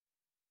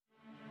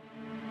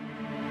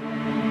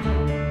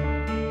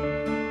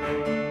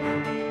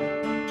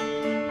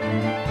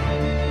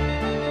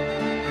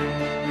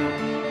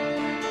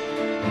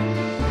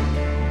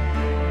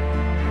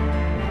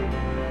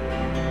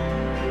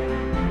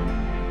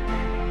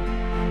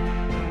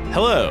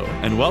Hello,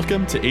 and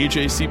welcome to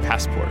AJC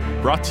Passport,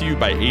 brought to you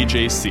by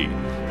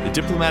AJC, the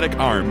diplomatic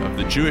arm of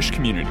the Jewish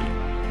community.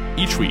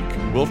 Each week,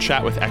 we'll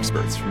chat with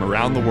experts from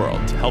around the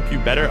world to help you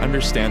better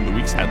understand the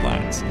week's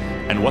headlines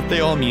and what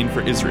they all mean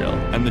for Israel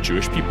and the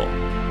Jewish people.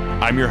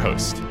 I'm your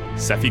host,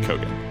 Seffi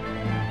Kogan.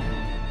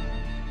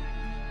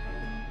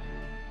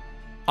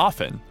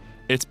 Often,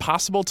 it's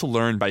possible to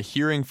learn by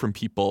hearing from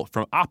people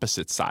from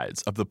opposite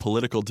sides of the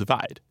political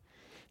divide.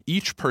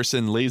 Each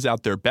person lays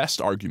out their best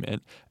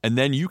argument, and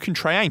then you can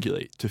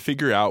triangulate to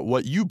figure out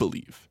what you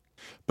believe.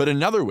 But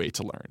another way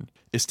to learn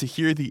is to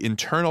hear the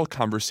internal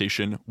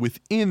conversation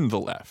within the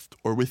left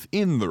or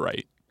within the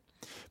right.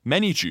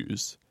 Many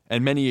Jews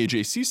and many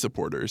AJC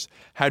supporters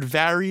had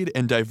varied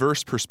and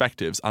diverse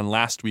perspectives on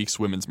last week's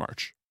Women's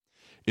March.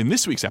 In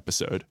this week's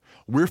episode,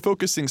 we're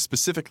focusing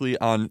specifically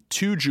on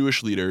two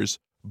Jewish leaders,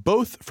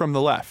 both from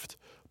the left,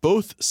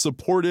 both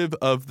supportive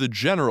of the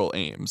general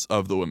aims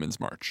of the Women's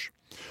March.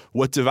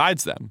 What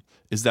divides them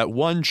is that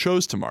one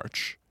chose to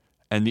march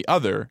and the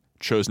other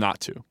chose not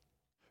to.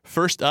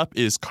 First up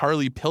is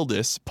Carly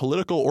Pildes,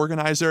 political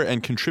organizer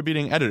and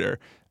contributing editor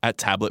at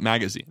Tablet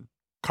Magazine.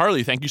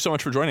 Carly, thank you so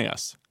much for joining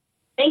us.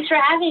 Thanks for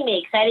having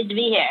me. Excited to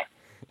be here.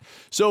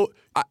 So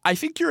I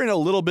think you're in a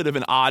little bit of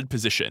an odd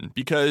position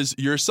because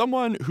you're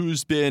someone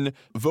who's been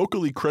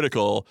vocally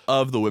critical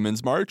of the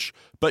Women's March,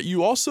 but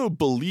you also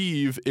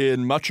believe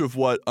in much of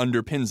what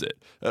underpins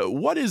it.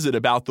 What is it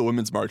about the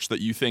Women's March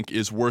that you think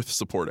is worth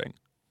supporting?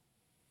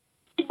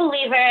 I'm a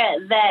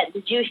believer that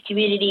the Jewish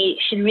community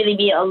should really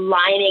be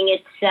aligning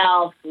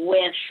itself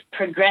with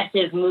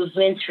progressive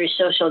movements for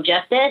social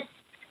justice,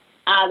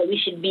 that we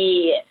should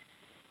be,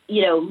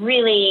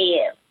 really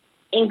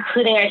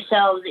including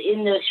ourselves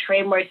in those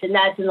frameworks, and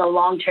that's in the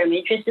long-term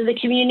interest of the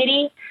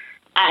community.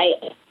 I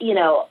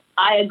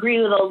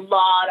agree with a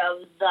lot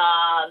of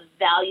the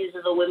values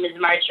of the Women's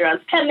March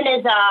around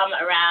feminism,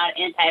 around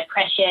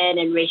anti-oppression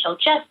and racial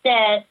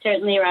justice,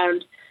 certainly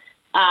around,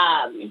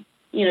 some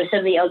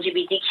of the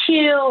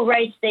LGBTQ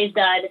rights they've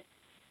done.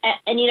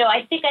 And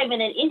I think I'm in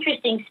an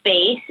interesting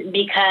space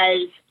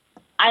because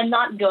I'm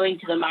not going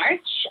to the march.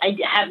 I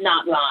have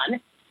not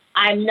gone.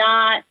 I'm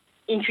not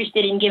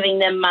interested in giving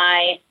them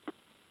my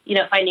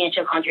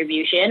financial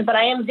contribution, but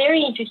I am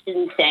very interested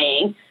in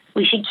saying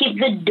we should keep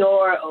the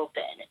door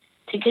open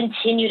to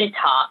continue to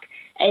talk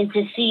and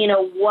to see,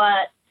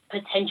 what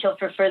potential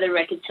for further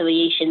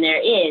reconciliation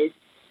there is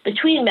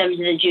between members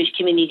of the Jewish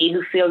community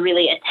who feel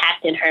really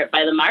attacked and hurt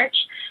by the march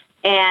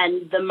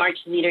and the march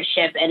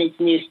leadership and its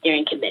new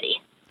steering committee.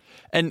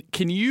 And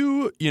can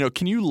you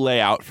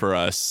lay out for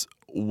us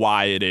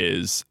why it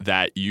is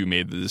that you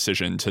made the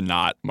decision to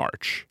not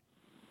march?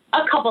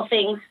 A couple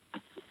things.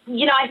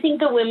 I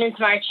think the Women's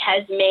March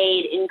has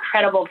made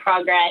incredible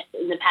progress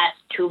in the past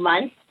 2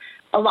 months.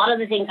 A lot of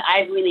the things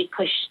I've really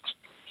pushed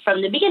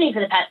from the beginning for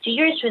the past 2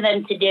 years for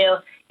them to do,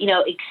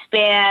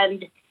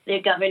 expand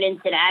their governance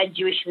and add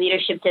Jewish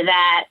leadership to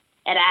that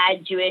and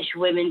add Jewish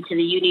women to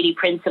the unity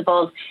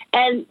principles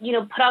and,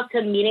 put out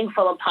some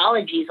meaningful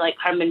apologies like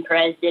Carmen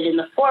Perez did in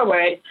the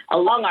foreword, a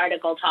long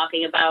article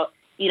talking about,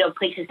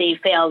 places they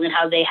failed and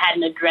how they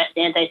hadn't addressed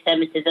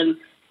anti-Semitism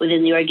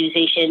within the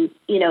organization,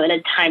 in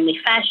a timely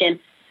fashion.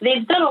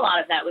 They've done a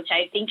lot of that, which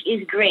I think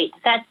is great.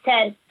 That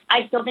said,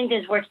 I still think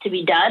there's work to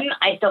be done.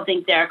 I still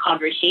think there are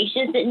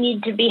conversations that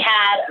need to be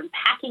had,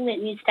 unpacking that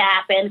needs to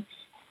happen.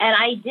 And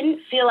I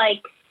didn't feel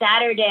like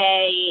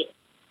Saturday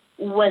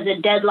was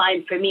a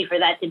deadline for me for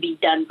that to be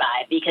done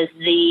by because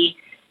the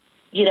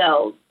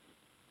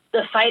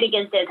fight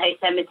against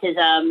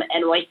anti-Semitism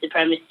and white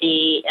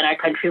supremacy in our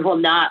country will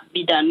not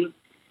be done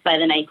by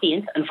the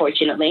 19th,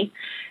 unfortunately.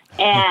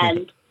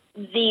 And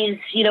these,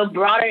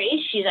 broader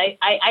issues,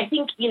 I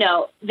think,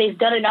 they've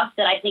done enough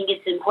that I think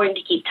it's important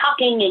to keep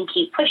talking and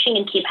keep pushing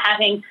and keep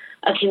having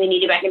a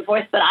community back and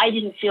forth, but I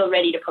didn't feel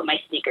ready to put my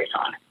sneakers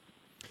on.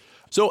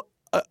 So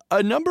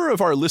a number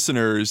of our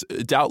listeners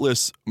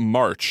doubtless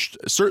marched,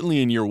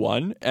 certainly in year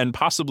one and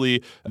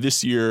possibly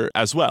this year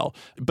as well.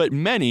 But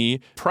many,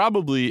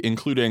 probably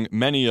including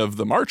many of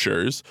the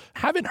marchers,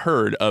 haven't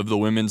heard of the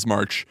Women's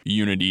March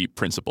unity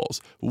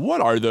principles. What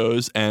are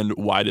those and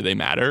why do they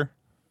matter?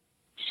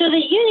 So the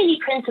unity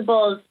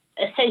principles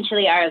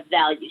essentially are a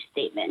value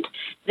statement.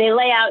 They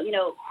lay out,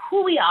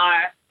 who we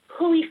are,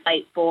 who we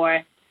fight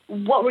for,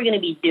 what we're going to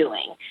be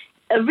doing.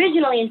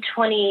 Originally in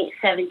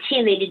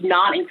 2017, they did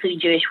not include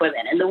Jewish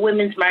women, and the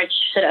Women's March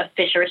sort of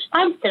official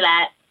response to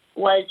that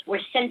was we're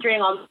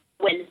centering on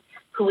women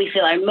who we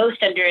feel are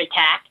most under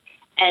attack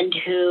and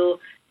who,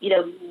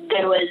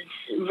 there was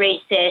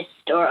racist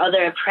or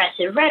other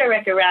oppressive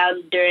rhetoric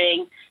around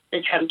during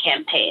the Trump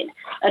campaign.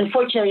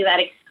 Unfortunately, that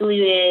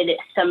excluded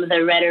some of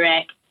the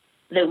rhetoric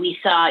that we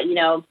saw,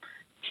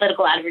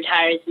 political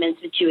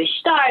advertisements with Jewish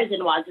stars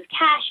and wads of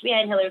cash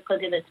behind Hillary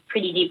Clinton that's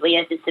pretty deeply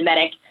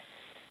anti-Semitic,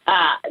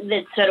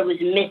 that sort of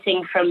was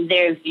missing from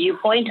their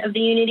viewpoint of the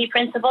unity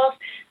principles.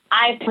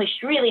 I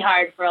pushed really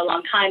hard for a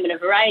long time in a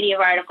variety of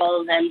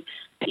articles and,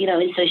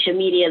 in social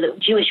media that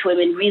Jewish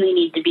women really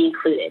need to be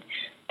included.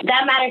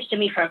 That matters to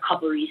me for a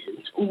couple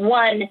reasons.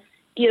 One,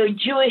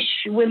 Jewish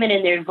women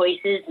and their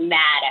voices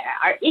matter.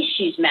 Our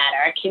issues matter.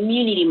 Our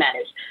community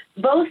matters,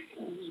 both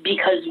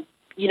because,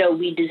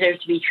 we deserve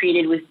to be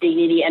treated with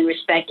dignity and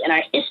respect, and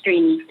our history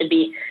needs to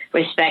be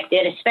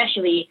respected,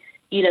 especially,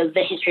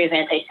 the history of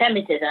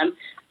anti-Semitism,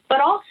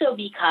 but also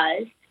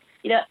because,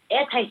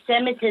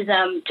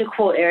 anti-Semitism, to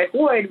quote Eric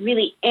Ward,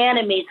 really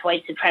animates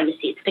white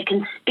supremacy. It's the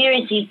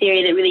conspiracy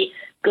theory that really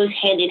goes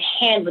hand in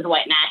hand with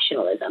white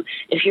nationalism.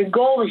 If your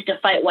goal is to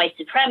fight white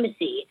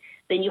supremacy,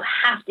 then you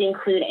have to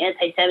include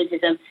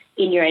anti-Semitism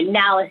in your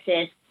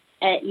analysis,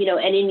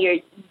 and in your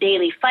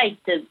daily fight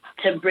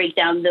to break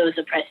down those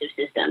oppressive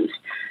systems.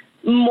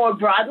 More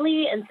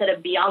broadly, instead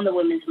of beyond the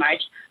Women's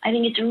March, I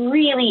think it's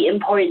really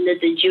important that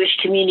the Jewish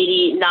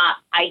community not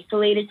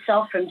isolate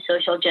itself from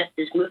social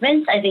justice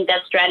movements. I think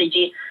that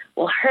strategy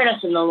will hurt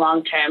us in the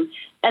long term.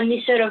 And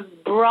these sort of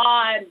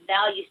broad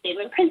value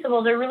statement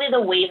principles are really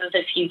the wave of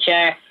the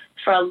future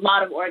for a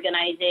lot of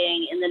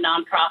organizing in the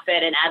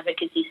nonprofit and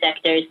advocacy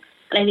sectors.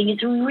 And I think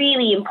it's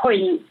really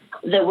important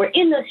that we're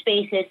in those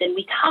spaces and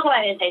we talk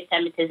about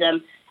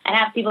anti-Semitism and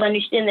have people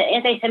understand that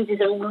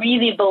anti-Semitism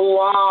really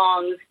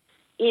belongs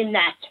in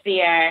that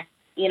sphere,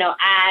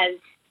 as,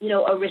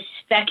 a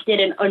respected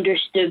and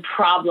understood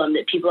problem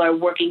that people are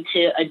working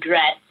to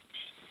address.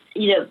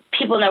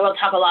 People in our world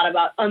talk a lot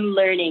about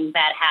unlearning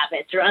bad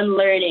habits or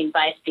unlearning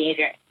biased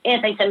behavior.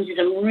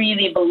 Anti-Semitism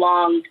really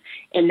belongs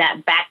in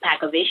that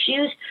backpack of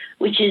issues,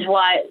 which is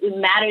why it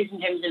matters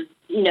in terms of,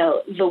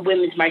 the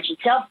Women's March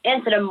itself,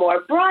 and sort of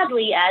more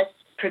broadly as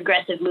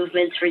progressive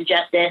movements for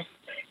justice,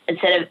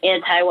 instead of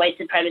anti-white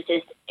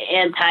supremacist,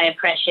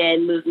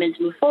 anti-oppression movements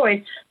move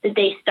forward, that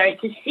they start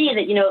to see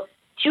that,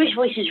 Jewish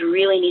voices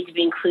really need to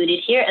be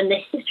included here, and the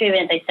history of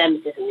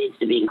anti-Semitism needs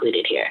to be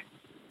included here.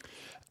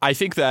 I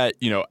think that,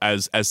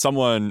 as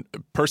someone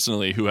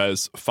personally who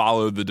has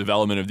followed the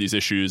development of these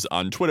issues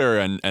on Twitter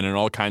and in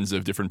all kinds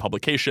of different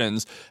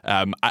publications,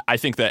 I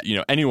think that,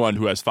 anyone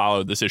who has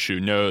followed this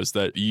issue knows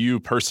that you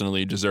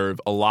personally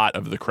deserve a lot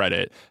of the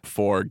credit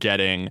for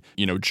getting,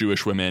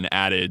 Jewish women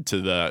added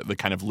to the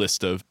kind of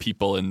list of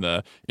people in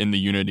the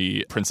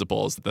unity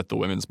principles that the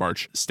Women's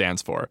March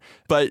stands for.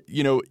 But,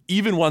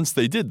 even once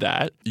they did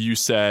that, you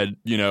said,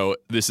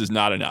 this is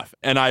not enough.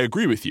 And I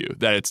agree with you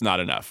that it's not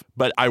enough.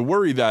 But I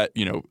worry that,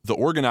 the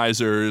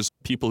organizers,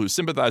 people who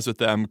sympathize with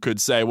them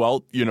could say,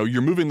 well,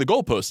 you're moving the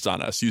goalposts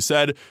on us. You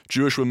said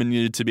Jewish women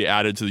needed to be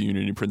added to the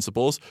unity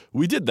principles.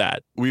 We did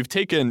that. We've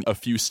taken a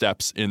few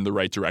steps in the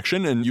right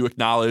direction, and you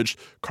acknowledged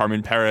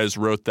Carmen Perez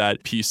wrote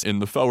that piece in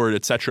the forward,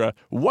 etc.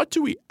 What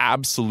do we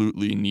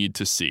absolutely need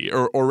to see?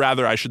 Or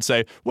rather, I should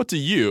say, what do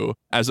you,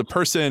 as a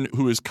person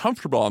who is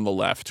comfortable on the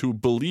left, who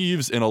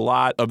believes in a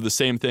lot of the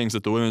same things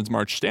that the Women's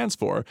March stands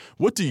for,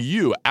 what do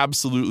you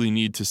absolutely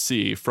need to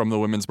see from the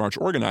Women's March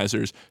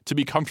organizers to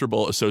be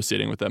comfortable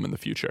associating with them in the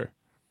future?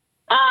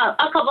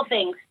 A couple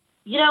things.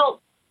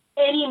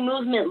 Any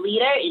movement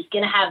leader is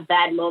going to have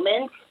bad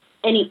moments.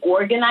 Any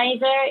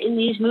organizer in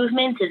these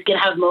movements is going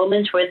to have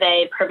moments where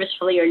they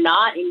purposefully or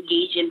not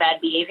engage in bad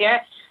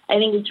behavior. I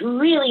think it's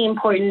really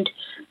important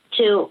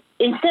to,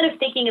 instead of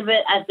thinking of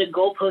it as the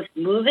goalpost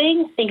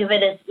moving, think of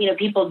it as,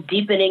 people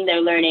deepening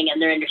their learning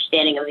and their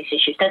understanding of these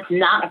issues. That's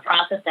not a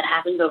process that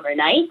happens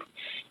overnight.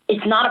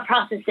 It's not a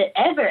process that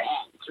ever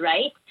ends,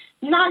 right?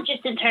 Not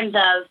just in terms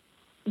of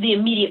the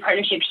immediate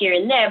partnership here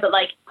and there, but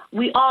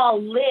we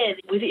all live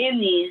within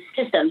these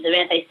systems of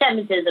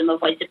anti-Semitism,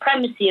 of white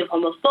supremacy, of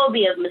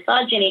homophobia, of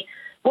misogyny.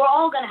 We're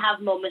all going to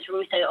have moments where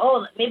we say,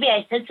 oh, maybe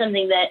I said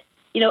something that,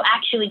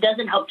 actually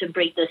doesn't help to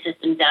break those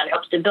systems down. It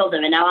helps to build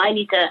them. And now I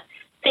need to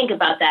think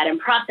about that and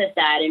process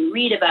that and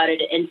read about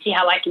it and see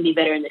how I can be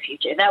better in the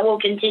future. That will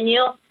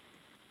continue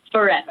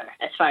forever,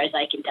 as far as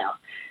I can tell.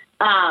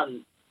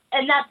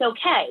 And that's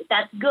okay.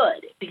 That's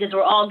good, because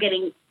we're all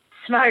getting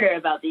smarter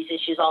about these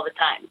issues all the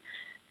time.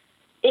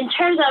 In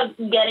terms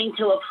of getting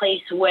to a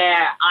place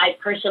where I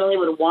personally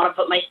would want to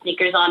put my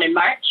sneakers on in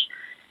March,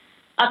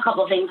 a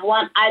couple things.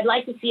 One, I'd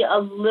like to see a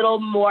little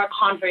more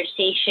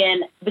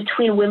conversation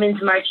between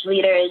Women's March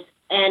leaders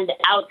and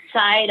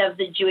outside of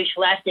the Jewish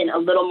left and a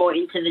little more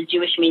into the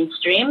Jewish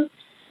mainstream.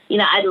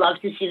 I'd love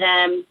to see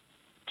them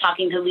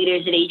talking to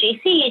leaders at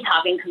AJC,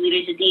 talking to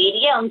leaders at the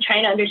ADL, and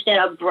trying to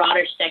understand a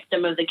broader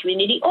spectrum of the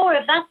community. Or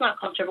if that's not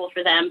comfortable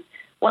for them,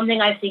 one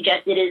thing I've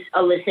suggested is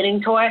a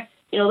listening tour.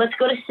 Let's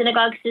go to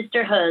synagogue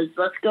sisterhoods.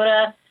 Let's go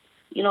to,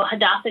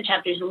 Hadassah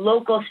chapters,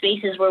 local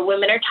spaces where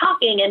women are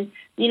talking, and,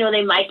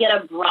 they might get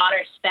a broader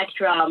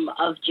spectrum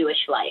of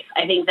Jewish life.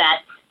 I think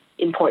that's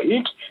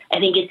important. I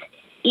think it's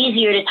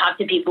easier to talk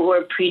to people who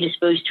are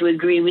predisposed to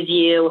agree with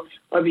you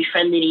or be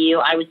friendly to you.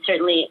 I would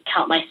certainly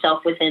count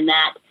myself within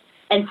that.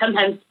 And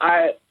sometimes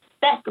our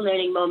best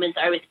learning moments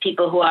are with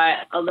people who are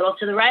a little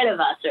to the right of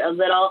us, or a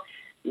little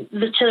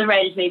to the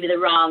right is maybe the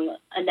wrong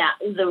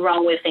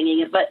way of thinking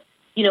it, but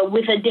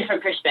with a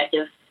different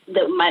perspective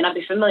that we might not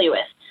be familiar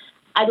with.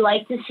 I'd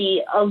like to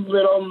see a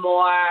little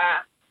more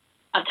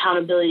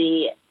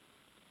accountability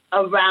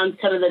around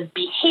some of the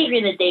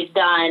behavior that they've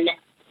done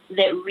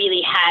that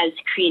really has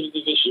created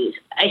these issues.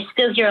 I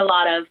still hear a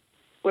lot of,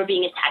 we're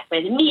being attacked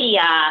by the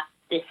media,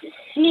 this is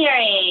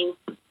smearing,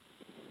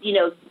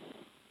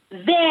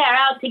 they're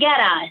out to get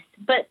us.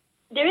 But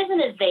there isn't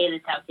a they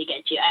that's out to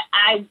get you.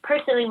 I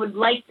personally would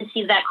like to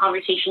see that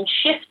conversation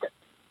shift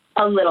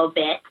a little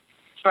bit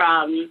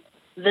from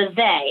the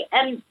they.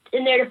 And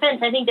in their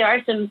defense, I think there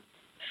are some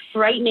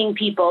frightening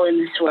people in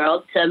this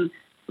world, some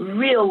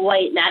real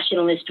white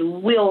nationalists,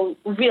 real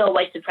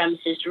white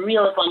supremacists,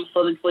 real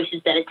Islamophobic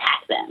voices that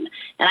attack them.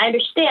 And I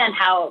understand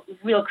how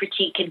real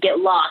critique could get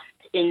lost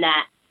in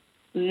that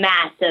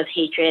mass of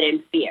hatred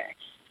and fear.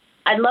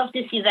 I'd love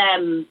to see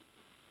them,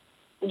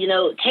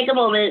 take a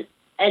moment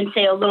and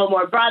say a little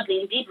more broadly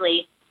and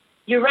deeply,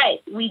 you're right,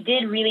 we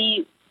did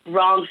really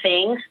wrong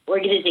things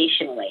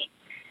organizationally.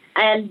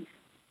 And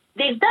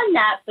they've done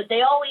that, but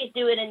they always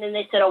do it, and then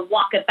they sort of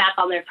walk it back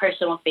on their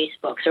personal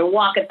Facebooks or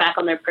walk it back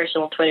on their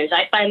personal Twitters.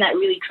 I find that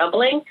really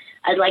troubling.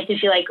 I'd like to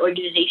feel like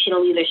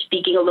organizationally they're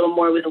speaking a little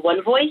more with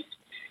one voice.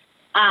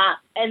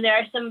 And there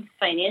are some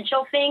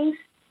financial things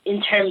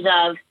in terms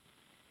of,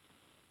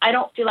 I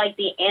don't feel like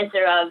the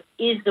answer of,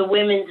 is the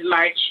Women's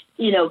March,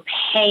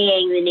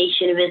 paying the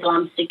Nation of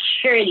Islam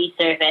security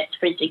service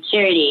for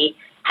security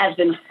has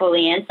been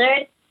fully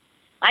answered.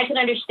 I can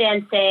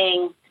understand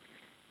saying,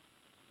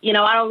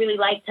 I don't really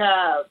like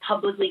to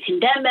publicly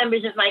condemn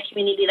members of my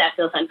community. That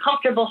feels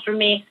uncomfortable for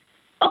me.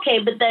 Okay,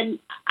 but then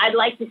I'd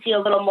like to see a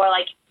little more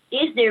like,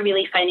 is there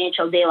really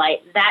financial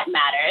daylight? That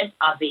matters,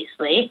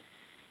 obviously.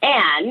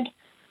 And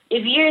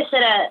if your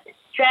sort of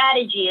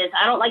strategy is,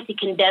 I don't like to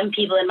condemn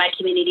people in my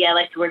community, I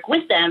like to work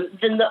with them,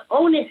 then the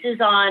onus is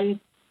on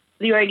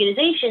the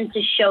organization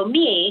to show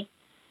me,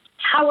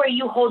 how are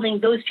you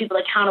holding those people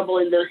accountable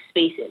in those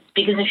spaces?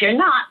 Because if you're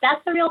not,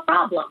 that's the real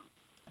problem.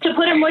 To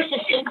put it more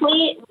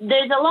succinctly,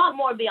 there's a lot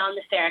more beyond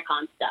the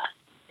Farrakhan stuff.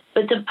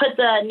 But to put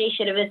the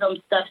Nation of Islam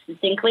stuff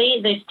succinctly,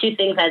 there's two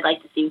things I'd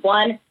like to see.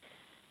 One,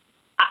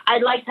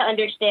 I'd like to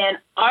understand,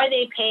 are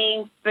they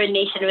paying for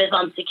Nation of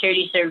Islam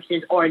security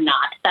services or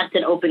not? That's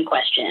an open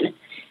question.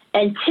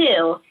 And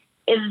two,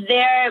 if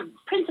their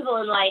principle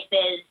in life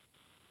is,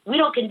 we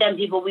don't condemn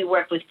people, we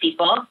work with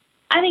people,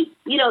 I think,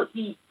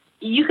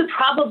 you could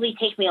probably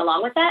take me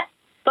along with that,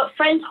 but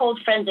friends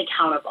hold friends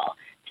accountable.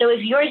 So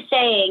if you're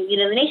saying,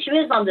 the Nation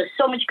of Islam does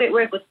so much great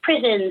work with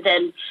prisons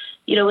and,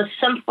 with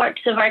some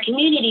parts of our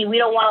community, we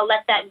don't want to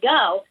let that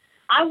go.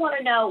 I want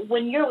to know,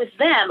 when you're with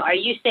them, are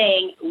you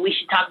saying we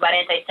should talk about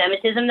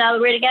anti-Semitism now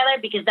that we're together?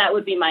 Because that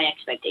would be my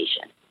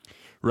expectation.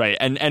 Right.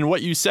 And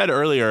what you said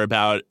earlier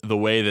about the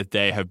way that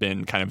they have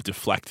been kind of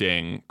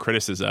deflecting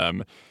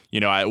criticism,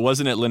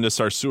 wasn't it Linda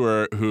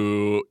Sarsour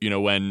who,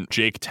 when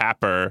Jake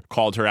Tapper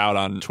called her out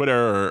on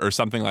Twitter or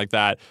something like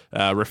that,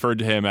 referred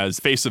to him as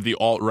face of the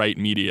alt-right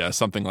media,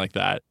 something like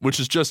that, which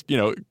is just,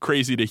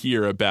 crazy to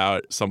hear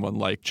about someone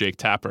like Jake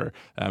Tapper,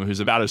 who's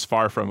about as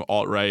far from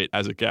alt-right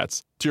as it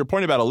gets. To your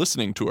point about a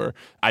listening tour,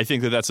 I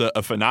think that that's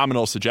a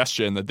phenomenal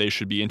suggestion that they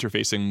should be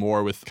interfacing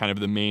more with kind of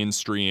the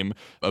mainstream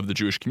of the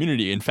Jewish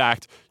community. In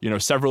fact,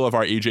 several of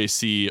our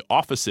AJC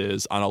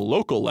offices on a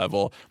local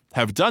level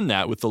have done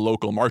that with the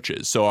local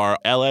marches. So our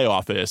LA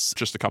office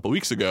just a couple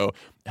weeks ago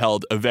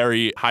held a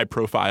very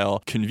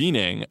high-profile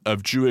convening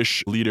of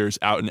Jewish leaders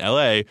out in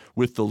LA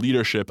with the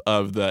leadership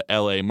of the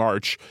LA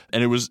March,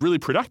 and it was really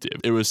productive.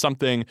 It was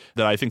something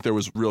that I think there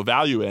was real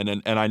value in,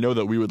 and I know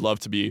that we would love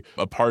to be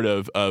a part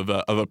of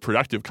a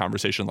productive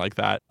conversation like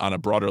that on a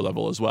broader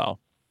level as well.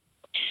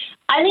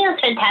 I think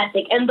that's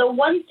fantastic. And the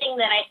one thing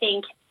that I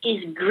think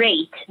is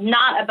great,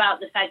 not about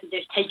the fact that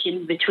there's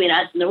tension between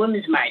us and the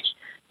Women's March,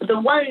 but the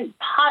one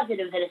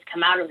positive that has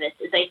come out of this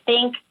is I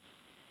think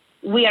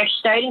we are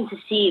starting to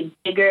see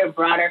bigger,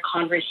 broader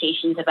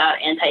conversations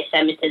about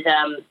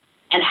anti-Semitism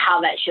and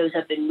how that shows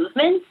up in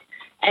movements.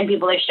 And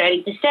people are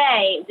starting to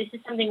say, this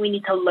is something we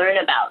need to learn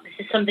about.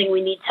 This is something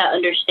we need to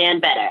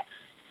understand better.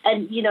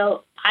 And,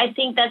 I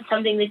think that's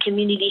something the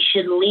community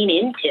should lean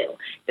into.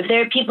 If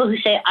there are people who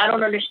say, I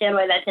don't understand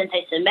why that's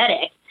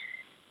anti-Semitic,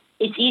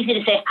 it's easy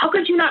to say, how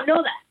could you not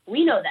know that?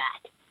 We know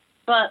that.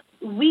 But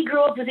we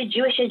grew up with a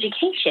Jewish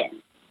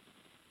education.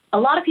 A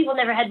lot of people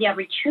never had the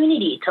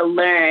opportunity to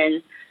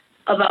learn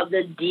about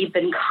the deep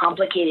and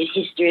complicated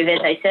history of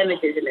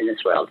anti-Semitism in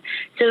this world.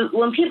 So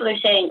when people are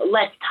saying,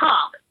 let's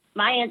talk,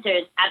 my answer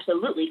is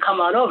absolutely,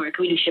 come on over.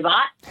 Can we do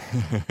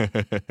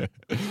Shabbat?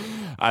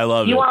 I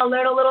love it. You want to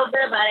learn a little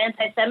bit about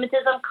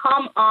anti-Semitism?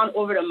 Come on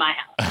over to my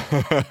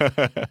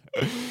house.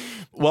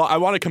 Well, I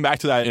want to come back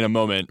to that in a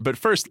moment. But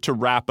first, to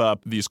wrap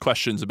up these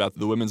questions about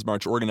the Women's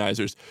March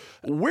organizers,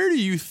 where do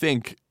you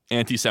think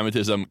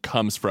anti-Semitism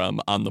comes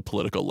from on the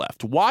political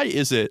left? Why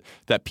is it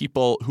that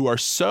people who are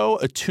so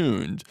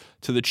attuned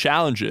to the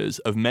challenges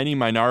of many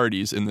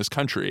minorities in this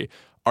country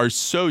are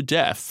so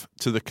deaf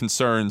to the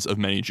concerns of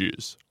many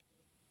Jews?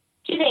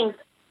 Two things.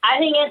 I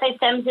think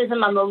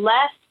anti-Semitism on the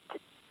left,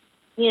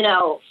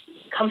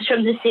 comes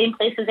from the same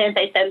place as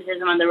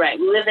anti-Semitism on the right.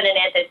 We live in an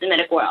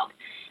anti-Semitic world.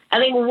 I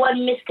think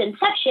one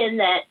misconception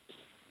that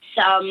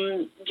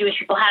some Jewish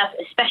people have,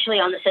 especially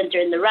on the center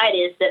and the right,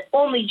 is that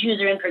only Jews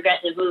are in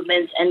progressive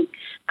movements and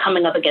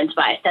coming up against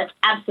bias. That's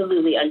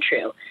absolutely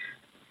untrue.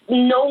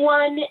 No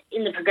one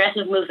in the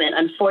progressive movement,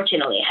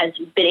 unfortunately, has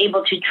been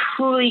able to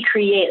truly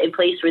create a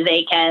place where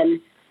they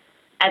can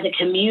as a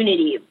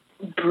community,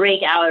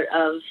 break out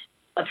of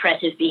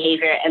oppressive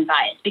behavior and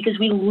bias, because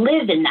we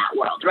live in that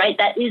world, right?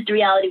 That is the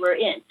reality we're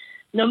in.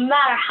 No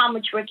matter how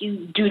much work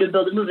you do to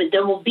build a movement,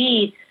 there will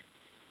be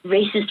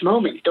racist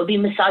moments. There'll be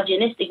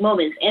misogynistic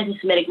moments,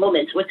 anti-Semitic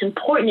moments. What's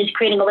important is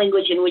creating a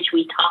language in which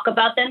we talk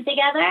about them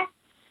together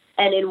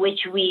and in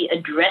which we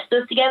address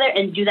those together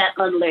and do that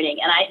unlearning.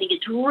 And I think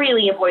it's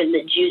really important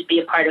that Jews be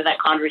a part of that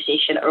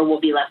conversation or we'll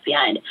be left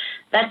behind.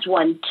 That's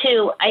one.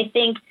 Two, I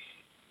think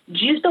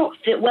Jews don't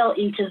fit well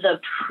into the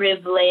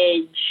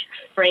privilege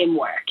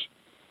framework.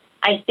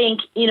 I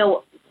think,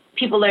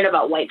 people learn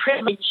about white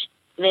privilege,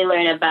 they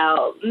learn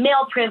about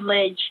male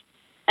privilege,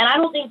 and I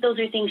don't think those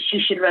are things you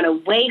should run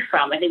away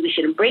from. I think we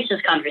should embrace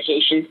those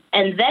conversations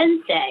and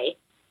then say,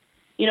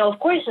 of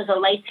course, as a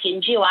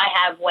light-skinned Jew, I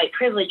have white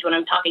privilege when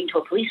I'm talking to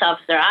a police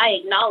officer. I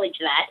acknowledge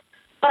that,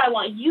 but I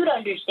want you to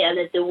understand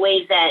that the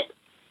way that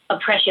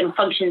oppression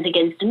functions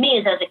against me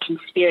is as a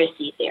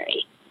conspiracy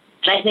theory.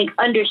 And I think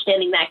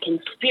understanding that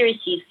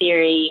conspiracy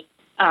theory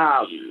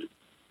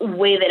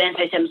way that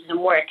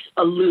anti-Semitism works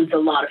eludes a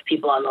lot of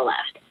people on the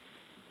left.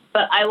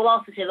 But I will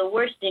also say the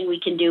worst thing we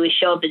can do is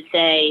show up and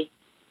say,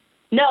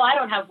 no, I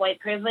don't have white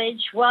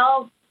privilege.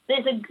 Well,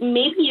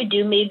 maybe you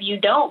do, maybe you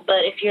don't.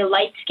 But if you're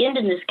light-skinned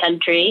in this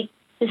country,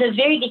 there's a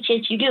very good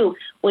chance you do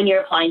when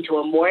you're applying to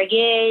a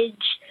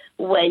mortgage,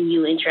 when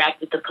you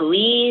interact with the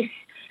police.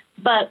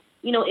 But,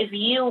 if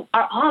you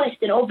are honest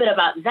and open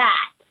about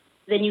that,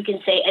 then you can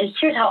say, and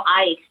here's how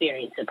I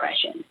experience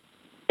oppression.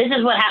 This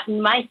is what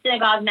happened. My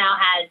synagogue now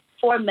has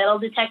 4 metal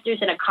detectors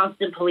and a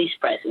constant police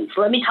presence.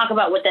 Let me talk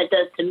about what that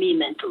does to me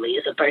mentally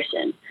as a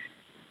person.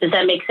 Does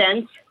that make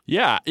sense?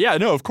 Yeah,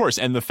 no, of course.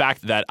 And the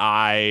fact that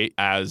I,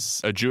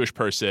 as a Jewish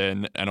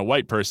person and a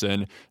white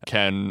person,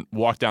 can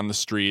walk down the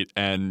street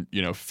and,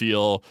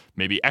 feel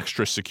maybe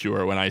extra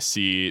secure when I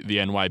see the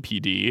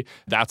NYPD,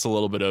 that's a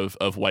little bit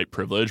of white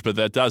privilege. But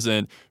that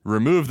doesn't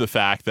remove the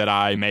fact that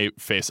I may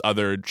face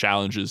other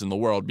challenges in the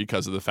world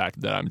because of the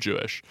fact that I'm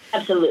Jewish.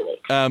 Absolutely.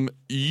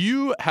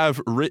 You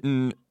have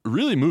written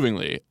really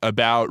movingly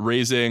about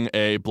raising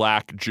a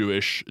Black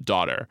Jewish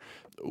daughter.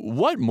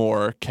 What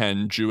more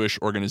can Jewish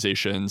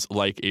organizations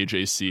like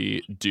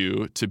AJC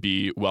do to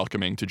be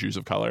welcoming to Jews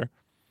of color?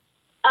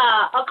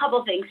 A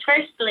couple things.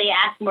 Firstly,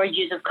 ask more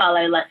Jews of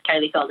color, less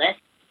Carly Fildes.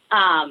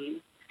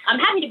 I'm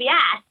happy to be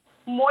asked,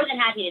 more than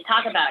happy to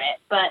talk about it,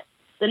 but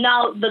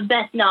the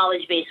best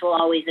knowledge base will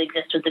always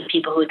exist with the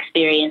people who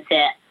experience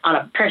it on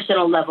a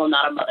personal level,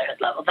 not a motherhood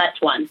level. That's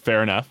one.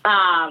 Fair enough.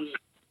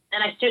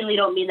 And I certainly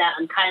don't mean that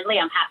unkindly.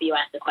 I'm happy you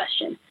asked the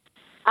question.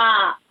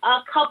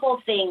 A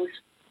couple things.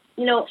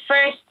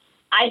 First,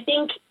 I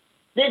think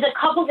there's a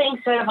couple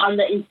things sort of on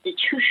the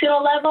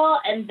institutional level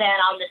and then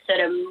on the sort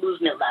of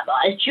movement level.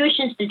 As Jewish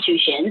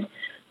institutions,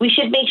 we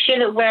should make sure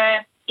that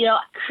we're,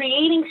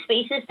 creating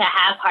spaces to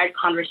have hard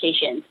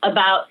conversations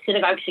about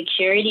synagogue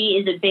security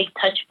is a big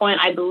touch point.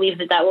 I believe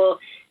that will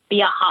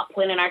be a hot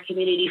point in our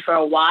community for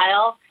a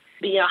while.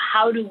 But,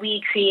 how do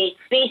we create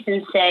space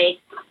and say,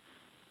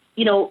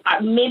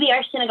 maybe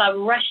our synagogue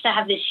rushed to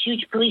have this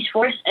huge police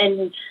force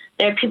and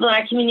there are people in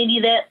our community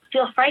that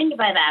feel frightened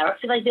by that or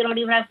feel like they don't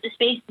even have the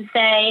space to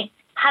say,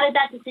 how did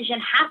that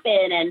decision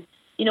happen?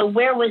 And,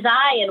 where was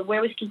I and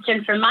where was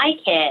concern for my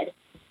kid?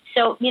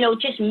 So,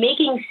 just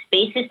making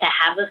spaces to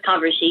have those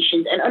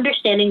conversations and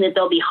understanding that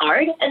they'll be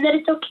hard and that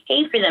it's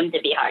okay for them to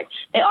be hard.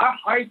 They are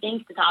hard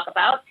things to talk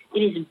about.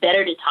 It is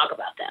better to talk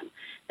about them.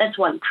 That's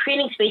one.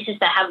 Creating spaces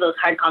to have those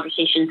hard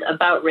conversations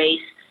about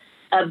race,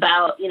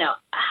 about,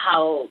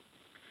 how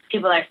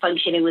people are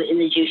functioning within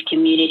the Jewish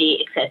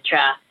community,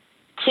 etc.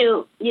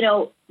 To,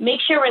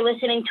 make sure we're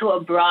listening to a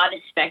broad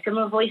spectrum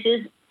of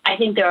voices. I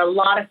think there are a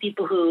lot of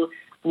people who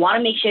want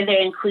to make sure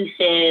they're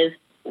inclusive,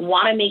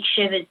 want to make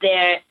sure that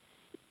they're,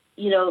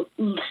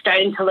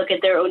 starting to look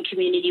at their own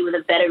community with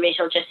a better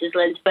racial justice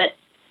lens. But,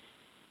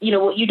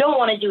 what you don't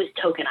want to do is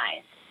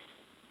tokenize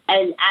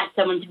and ask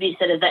someone to be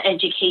sort of the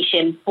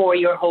education for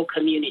your whole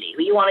community.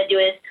 What you want to do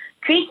is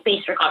create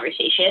space for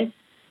conversation,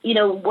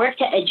 work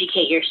to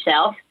educate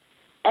yourself,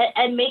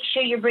 and make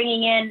sure you're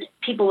bringing in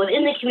people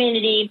within the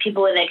community,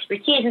 people with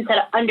expertise, and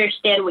to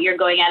understand what you're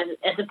going at,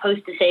 as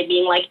opposed to, say,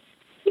 being like,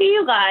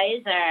 you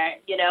guys are,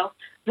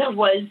 the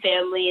one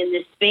family in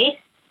this space.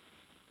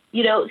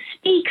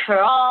 Speak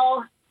for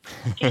all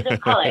Jews of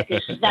color,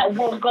 because that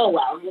won't go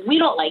well. We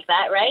don't like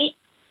that, right?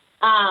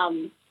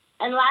 And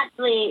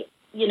lastly,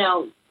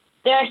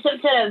 there are some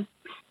sort of,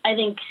 I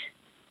think,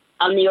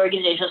 on the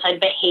organizational side,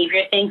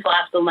 behavior things we'll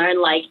have to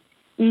learn, like,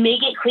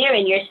 make it clear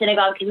in your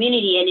synagogue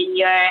community and in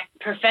your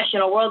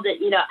professional world that,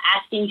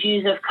 asking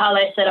Jews of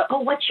color said,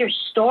 what's your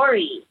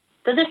story?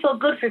 Does it feel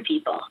good for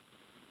people?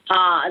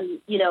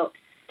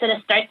 Sort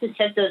of start to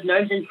set those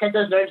norms and set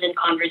those norms in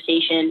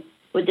conversation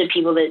with the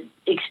people that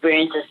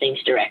experience those things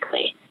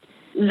directly.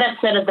 That's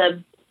sort of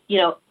the,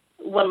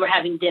 when we're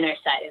having dinner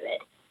side of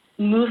it.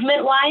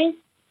 Movement-wise,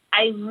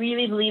 I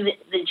really believe that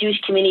the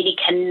Jewish community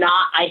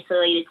cannot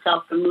isolate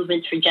itself from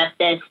movements for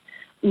justice,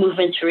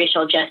 movements for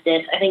racial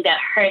justice. I think that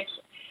hurts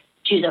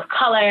Jews of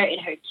color, it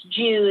hurts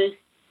Jews,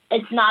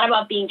 it's not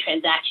about being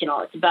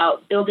transactional. It's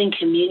about building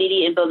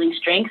community and building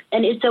strength.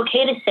 And it's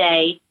okay to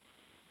say,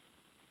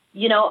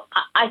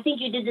 I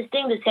think you did this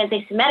thing that's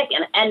anti-Semitic,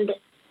 and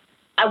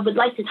I would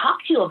like to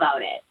talk to you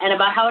about it and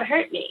about how it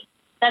hurt me.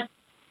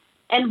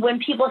 And when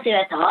people say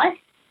that to us,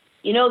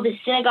 the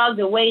synagogue,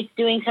 the way it's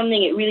doing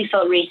something, it really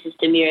felt racist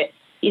to me.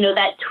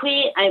 That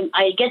tweet,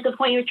 I get the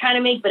point you're trying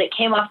to make, but it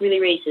came off really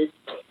racist.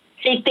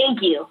 Say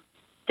thank you.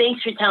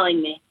 Thanks for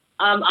telling me.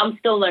 I'm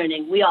still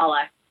learning. We all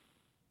are.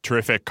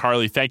 Terrific.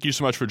 Carly, thank you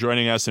so much for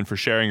joining us and for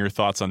sharing your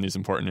thoughts on these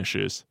important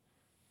issues.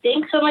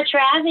 Thanks so much for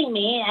having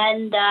me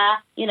and,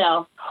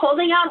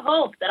 holding out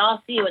hope that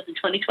I'll see you at the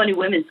 2020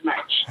 Women's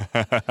March.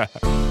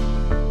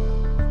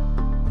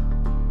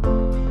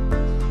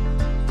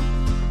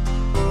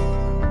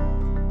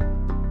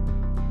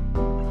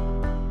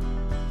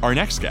 Our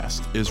next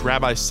guest is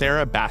Rabbi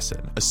Sarah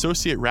Bassin,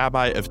 Associate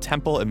Rabbi of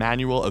Temple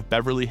Emmanuel of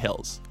Beverly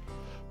Hills.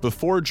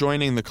 Before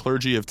joining the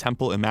clergy of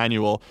Temple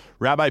Emmanuel,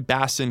 Rabbi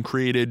Bassin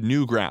created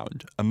New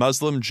Ground, a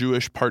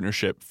Muslim-Jewish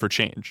partnership for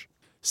change.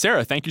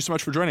 Sarah, thank you so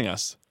much for joining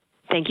us.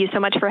 Thank you so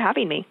much for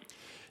having me.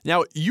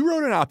 Now, you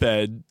wrote an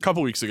op-ed a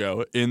couple weeks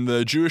ago in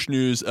the Jewish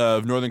News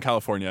of Northern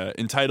California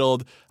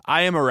entitled,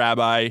 "I am a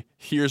Rabbi,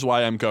 Here's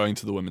Why I'm Going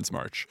to the Women's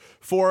March."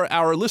 For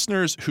our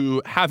listeners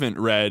who haven't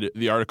read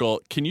the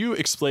article, can you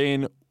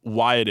explain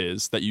why it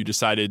is that you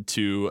decided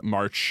to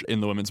march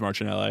in the Women's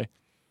March in LA?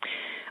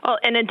 Well,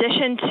 in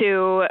addition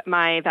to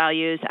my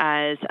values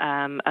as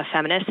a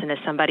feminist and as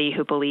somebody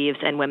who believes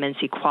in women's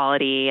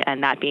equality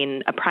and that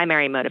being a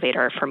primary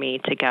motivator for me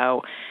to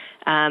go,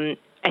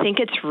 I think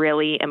it's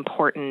really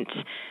important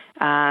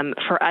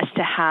for us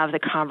to have the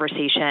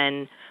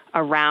conversation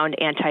around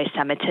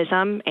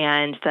anti-Semitism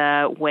and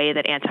the way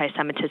that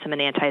anti-Semitism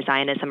and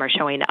anti-Zionism are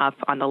showing up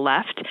on the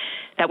left,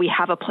 that we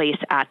have a place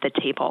at the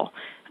table.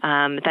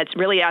 That's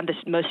really on this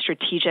most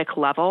strategic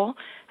level.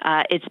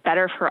 It's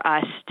better for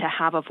us to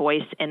have a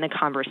voice in the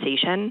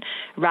conversation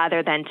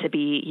rather than to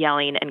be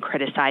yelling and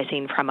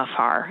criticizing from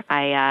afar.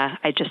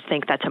 I just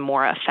think that's a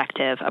more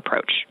effective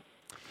approach.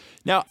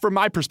 Now, from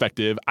my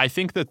perspective, I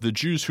think that the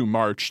Jews who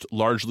marched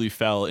largely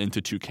fell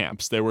into two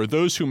camps. There were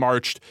those who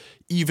marched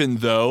even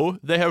though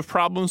they have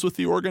problems with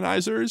the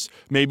organizers,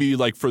 maybe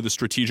like for the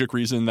strategic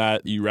reason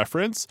that you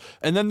reference.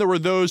 And then there were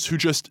those who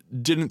just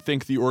didn't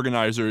think the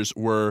organizers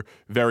were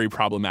very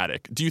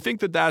problematic. Do you think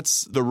that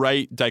that's the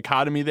right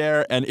dichotomy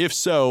there? And if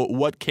so,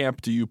 what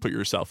camp do you put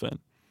yourself in?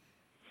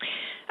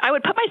 I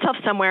would put myself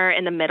somewhere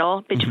in the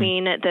middle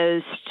between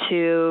those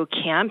two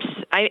camps.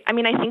 I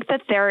think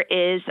that there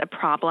is a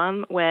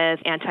problem with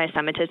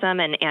anti-Semitism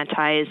and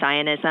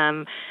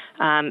anti-Zionism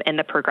in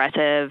the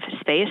progressive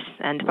space.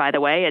 And by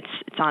the way,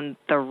 it's on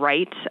the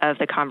right of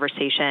the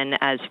conversation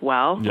as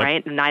well, yep.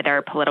 Right?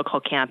 Neither political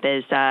camp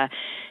is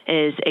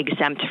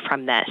exempt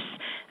from this.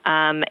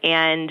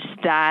 And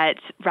that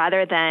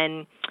rather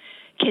than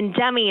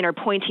condemning or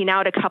pointing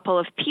out a couple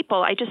of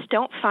people, I just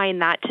don't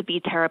find that to be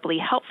terribly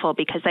helpful,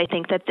 because I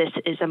think that this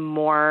is a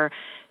more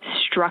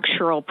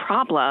structural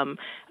problem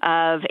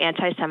of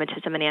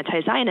anti-Semitism and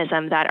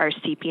anti-Zionism that are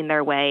seeping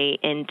their way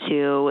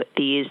into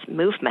these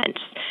movements.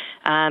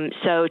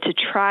 So to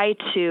try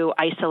to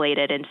isolate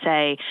it and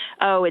say,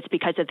 oh, it's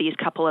because of these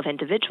couple of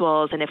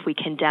individuals, and if we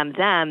condemn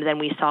them, then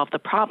we solve the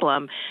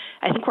problem,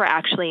 I think we're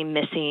actually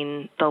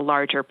missing the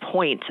larger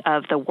point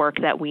of the work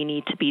that we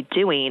need to be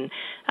doing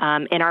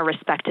in our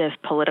respective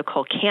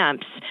political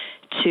camps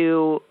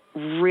to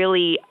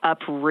really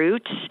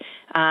uproot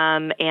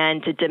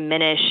and to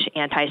diminish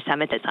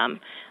anti-Semitism.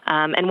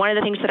 And one of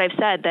the things that I've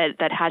said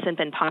that hasn't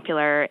been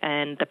popular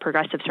in the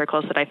progressive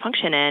circles that I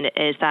function in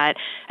is that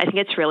I think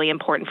it's really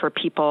important for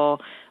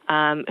people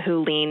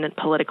who lean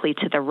politically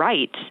to the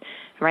right,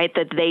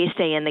 that they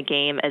stay in the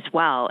game as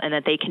well, and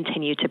that they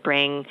continue to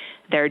bring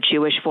their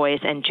Jewish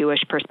voice and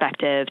Jewish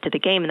perspective to the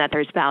game, and that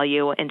there's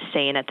value in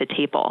staying at the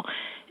table.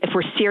 If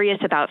we're serious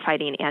about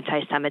fighting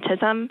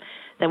anti-Semitism,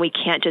 then we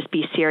can't just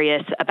be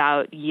serious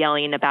about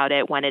yelling about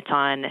it when it's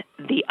on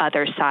the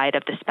other side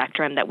of the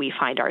spectrum that we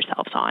find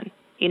ourselves on.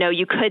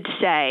 You could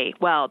say,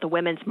 well, the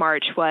Women's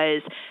March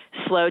was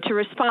slow to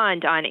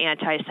respond on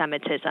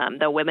anti-Semitism.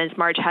 The Women's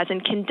March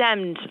hasn't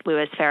condemned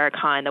Louis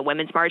Farrakhan. The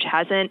Women's March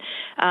hasn't,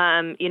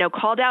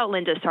 called out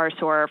Linda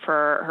Sarsour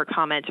for her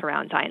comments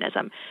around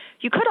Zionism.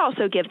 You could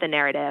also give the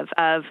narrative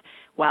of,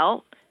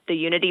 well, the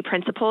Unity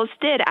Principles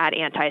did add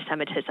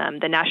anti-Semitism.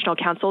 The National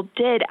Council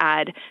did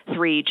add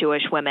 3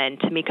 Jewish women.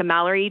 Tamika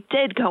Mallory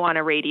did go on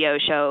a radio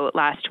show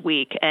last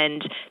week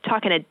and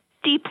talk in a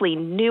deeply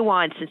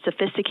nuanced and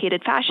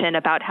sophisticated fashion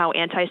about how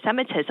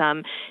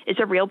anti-Semitism is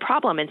a real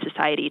problem in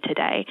society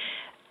today.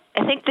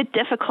 I think the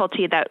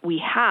difficulty that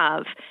we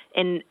have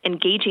in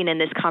engaging in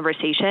this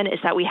conversation is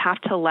that we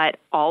have to let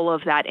all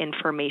of that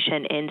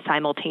information in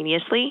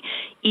simultaneously,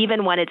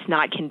 even when it's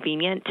not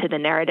convenient to the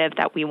narrative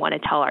that we want to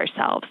tell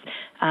ourselves,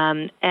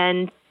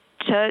 and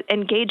to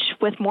engage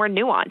with more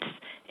nuance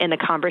in the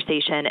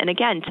conversation. And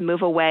again, to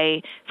move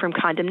away from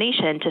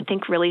condemnation, to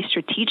think really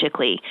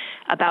strategically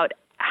about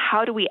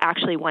how do we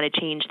actually want to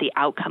change the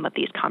outcome of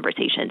these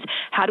conversations?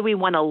 How do we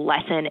want to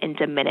lessen and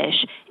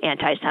diminish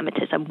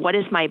anti-Semitism? What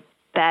is my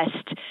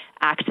best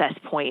access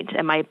point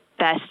and my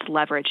best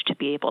leverage to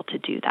be able to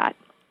do that?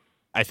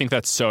 I think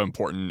that's so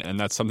important, and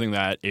that's something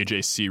that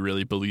AJC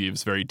really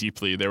believes very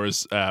deeply. There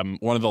was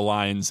one of the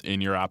lines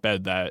in your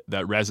op-ed that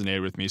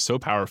resonated with me so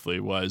powerfully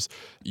was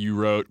you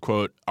wrote,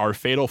 quote, "Our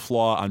fatal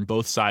flaw on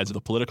both sides of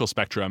the political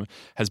spectrum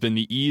has been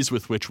the ease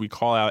with which we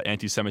call out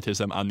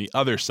anti-Semitism on the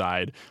other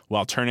side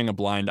while turning a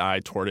blind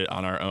eye toward it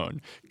on our own."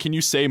 Can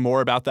you say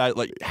more about that?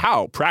 Like,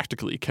 how,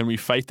 practically, can we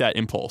fight that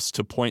impulse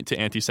to point to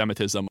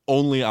anti-Semitism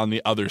only on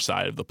the other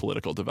side of the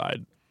political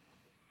divide?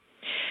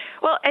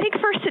 Well, I think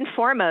first and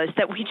foremost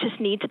that we just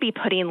need to be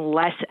putting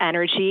less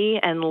energy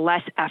and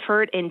less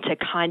effort into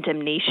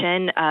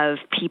condemnation of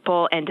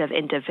people and of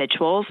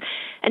individuals,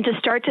 and to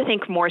start to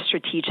think more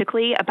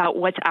strategically about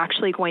what's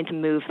actually going to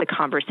move the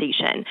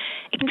conversation.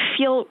 It can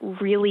feel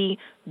really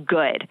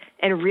good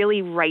and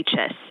really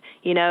righteous,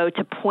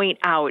 to point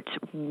out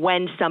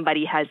when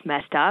somebody has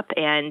messed up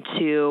and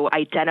to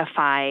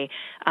identify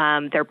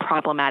their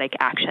problematic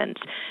actions.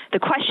 The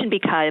question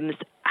becomes,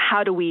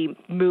 how do we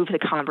move the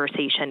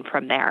conversation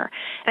from there?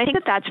 And I think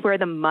that that's where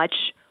the much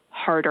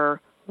harder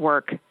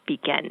work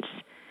begins.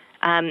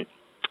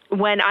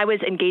 When I was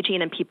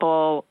engaging in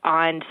people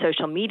on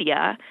social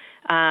media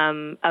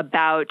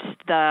about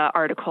the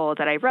article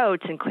that I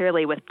wrote, and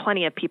clearly with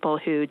plenty of people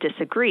who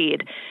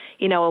disagreed,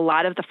 a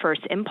lot of the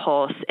first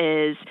impulse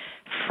is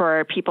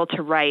for people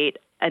to write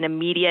an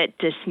immediate,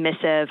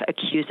 dismissive,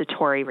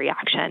 accusatory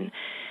reaction.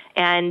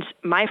 And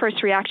my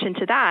first reaction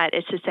to that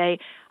is to say,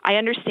 I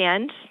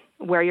understand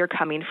where you're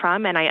coming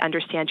from, and I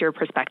understand your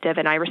perspective,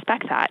 and I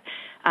respect that.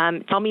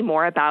 Tell me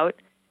more about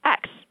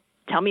X.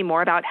 Tell me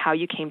more about how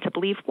you came to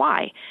believe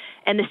Y.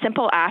 And the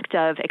simple act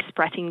of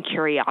expressing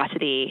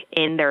curiosity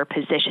in their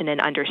position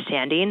and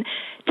understanding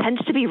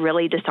tends to be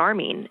really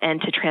disarming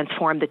and to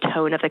transform the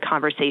tone of the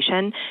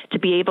conversation to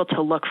be able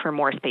to look for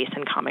more space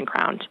and common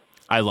ground.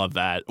 I love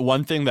that.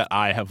 One thing that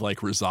I have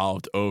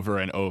resolved over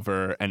and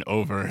over and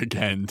over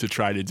again to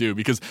try to do,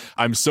 because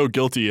I'm so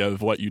guilty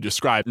of what you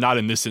described, not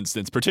in this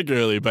instance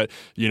particularly, but,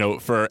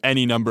 for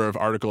any number of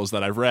articles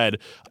that I've read,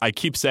 I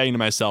keep saying to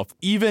myself,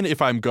 even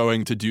if I'm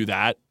going to do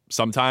that,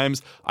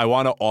 sometimes I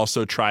want to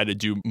also try to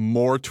do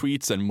more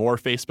tweets and more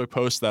Facebook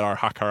posts that are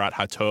hakarat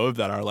hatov,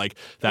 that are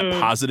that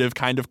positive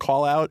kind of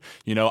call out.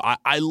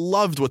 I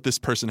loved what this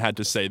person had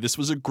to say. This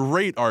was a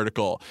great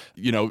article,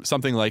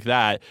 something like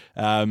that.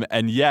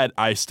 And yet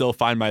I still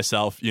find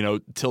myself,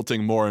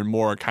 tilting more and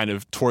more kind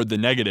of toward the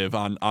negative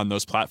on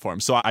those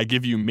platforms. So I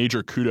give you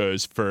major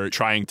kudos for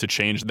trying to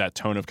change that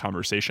tone of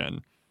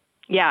conversation.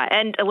 Yeah,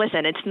 and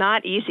listen, it's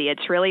not easy.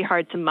 It's really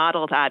hard to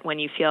model that when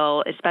you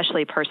feel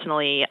especially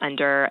personally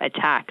under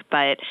attack.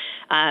 But,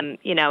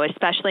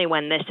 especially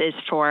when this is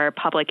for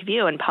public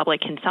view and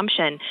public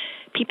consumption,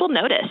 people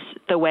notice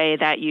the way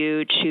that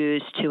you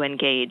choose to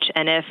engage.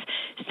 And if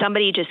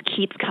somebody just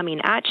keeps coming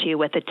at you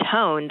with a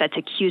tone that's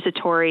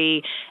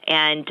accusatory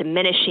and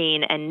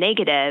diminishing and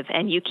negative,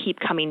 and you keep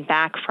coming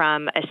back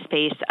from a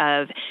space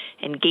of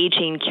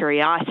engaging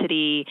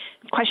curiosity,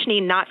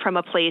 questioning not from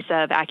a place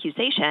of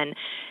accusation,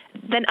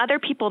 then other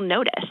people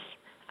notice.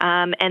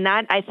 And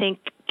that, I think,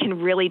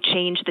 can really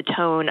change the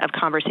tone of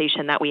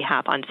conversation that we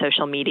have on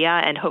social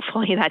media, and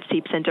hopefully that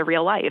seeps into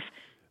real life.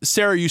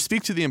 Sarah, you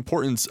speak to the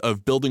importance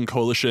of building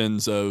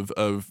coalitions, of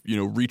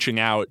reaching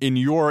out in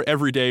your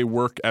everyday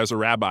work as a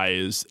rabbi.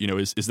 Is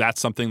that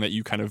something that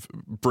you kind of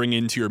bring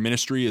into your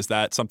ministry? Is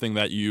that something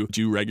that you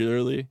do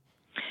regularly?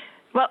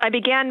 Well, I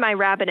began my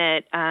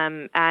rabbinate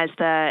as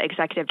the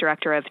executive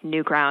director of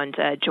Newground,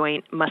 a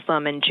joint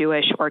Muslim and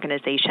Jewish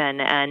organization.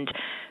 And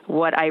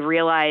what I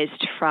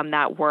realized from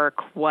that work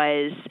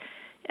was,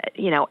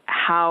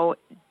 how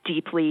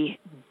deeply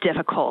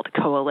difficult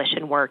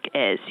coalition work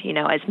is.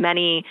 As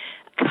many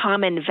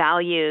common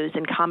values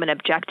and common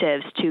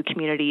objectives two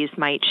communities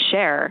might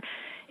share,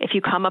 if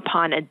you come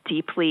upon a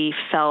deeply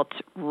felt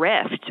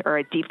rift or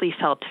a deeply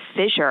felt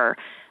fissure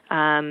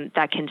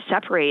that can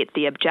separate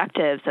the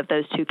objectives of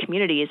those two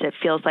communities, it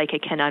feels like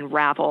it can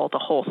unravel the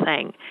whole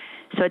thing.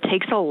 So it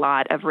takes a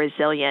lot of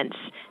resilience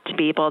to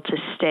be able to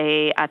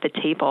stay at the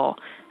table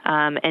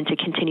and to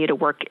continue to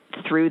work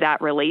through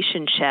that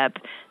relationship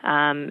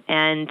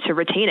and to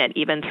retain it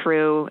even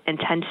through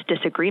intense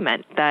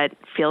disagreement that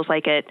feels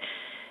like it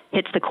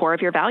hits the core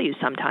of your values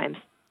sometimes.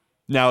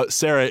 Now,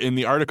 Sarah, in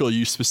the article,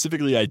 you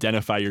specifically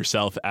identify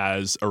yourself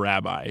as a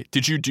rabbi.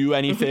 Did you do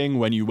anything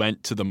when you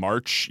went to the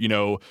march?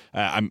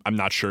 I'm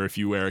not sure if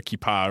you wear a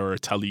kippah or a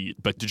talit,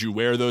 but did you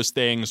wear those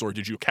things, or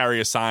did you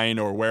carry a sign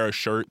or wear a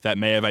shirt that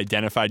may have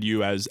identified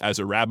you as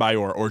a rabbi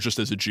or just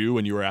as a Jew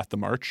when you were at the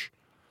march?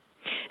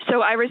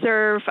 So I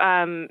reserve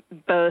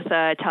both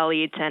a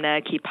talit and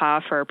a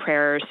kippah for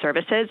prayer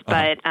services,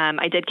 but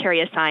I did carry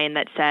a sign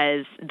that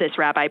says, "This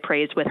rabbi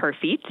prays with her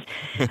feet."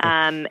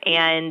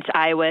 And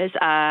I was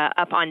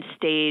up on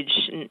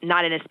stage,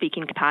 not in a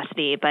speaking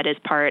capacity, but as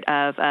part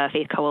of a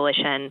faith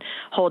coalition,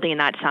 holding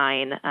that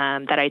sign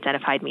that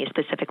identified me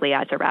specifically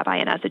as a rabbi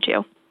and as a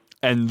Jew.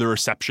 And the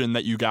reception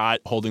that you got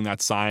holding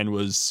that sign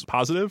was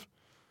positive?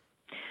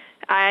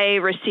 I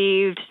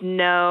received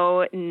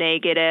no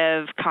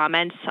negative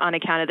comments on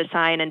account of the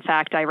sign. In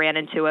fact, I ran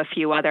into a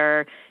few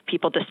other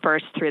people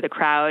dispersed through the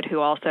crowd who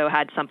also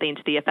had something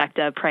to the effect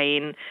of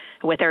praying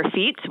with their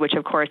feet, which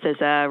of course is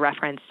a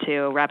reference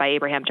to Rabbi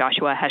Abraham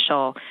Joshua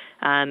Heschel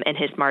in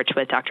his march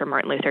with Dr.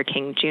 Martin Luther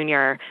King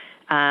Jr.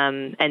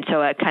 And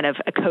so a kind of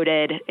a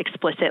coded,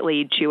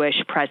 explicitly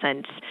Jewish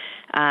presence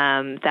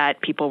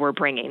that people were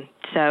bringing.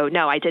 So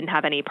no, I didn't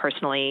have any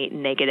personally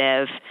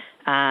negative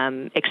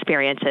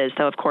experiences,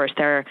 though of course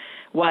there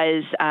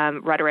was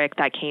rhetoric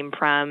that came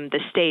from the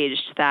stage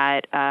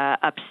that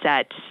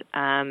upset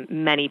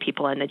many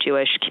people in the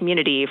Jewish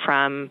community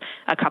from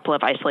a couple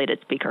of isolated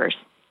speakers.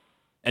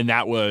 And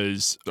that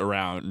was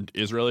around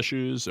Israel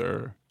issues,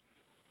 or?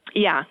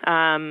 Yeah,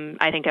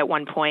 I think at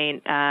one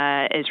point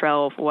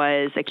Israel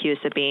was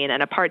accused of being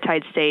an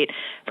apartheid state.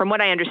 From what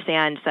I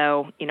understand,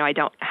 though, I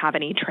don't have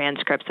any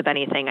transcripts of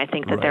anything. I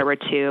think that there were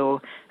two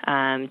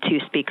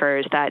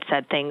speakers that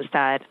said things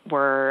that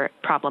were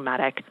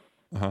problematic.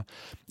 Uh-huh.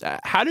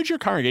 How did your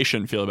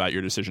congregation feel about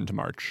your decision to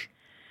march?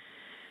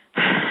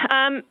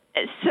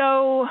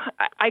 So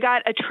I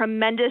got a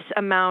tremendous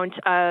amount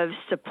of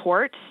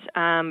support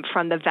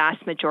from the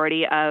vast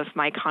majority of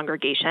my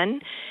congregation.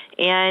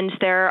 And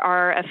there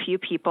are a few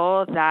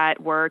people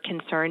that were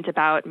concerned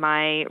about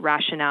my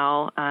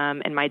rationale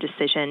and my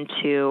decision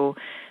to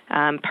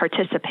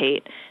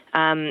participate.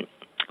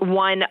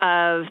 One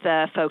of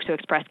the folks who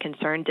expressed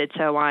concern did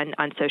so on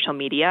social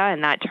media,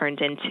 and that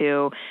turned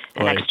into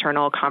an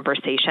external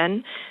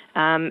conversation.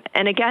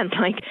 And again,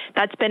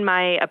 that's been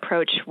my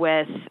approach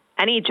with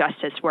any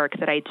justice work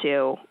that I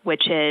do,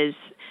 which is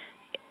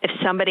if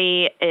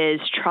somebody is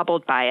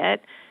troubled by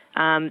it,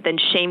 then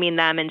shaming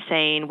them and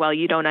saying, well,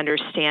 you don't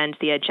understand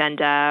the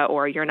agenda,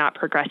 or you're not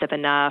progressive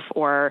enough,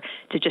 or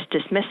to just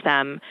dismiss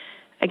them.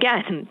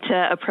 Again,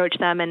 to approach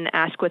them and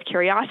ask with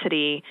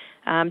curiosity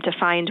to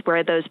find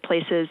where those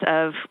places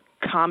of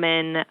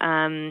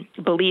common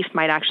belief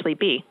might actually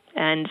be.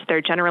 And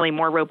they're generally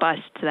more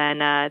robust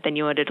than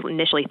you would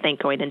initially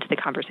think going into the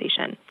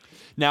conversation.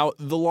 Now,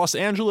 the Los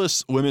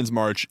Angeles Women's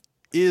March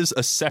is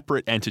a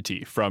separate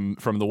entity from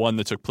the one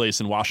that took place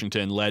in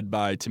Washington, led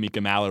by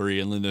Tamika Mallory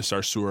and Linda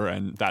Sarsour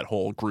and that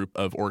whole group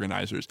of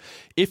organizers.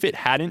 If it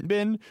hadn't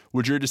been,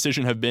 would your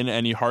decision have been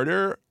any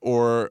harder?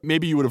 Or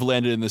maybe you would have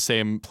landed in the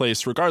same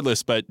place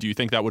regardless, but do you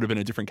think that would have been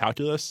a different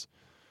calculus?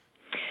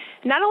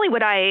 Not only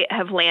would I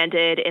have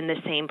landed in the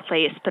same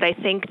place, but I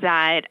think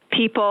that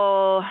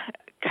people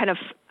kind of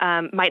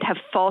might have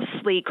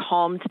falsely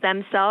calmed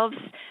themselves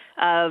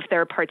of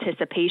their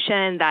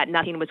participation, that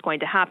nothing was going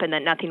to happen,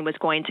 that nothing was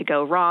going to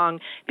go wrong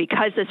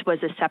because this was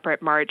a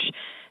separate march.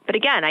 But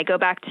again, I go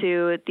back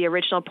to the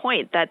original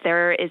point that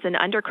there is an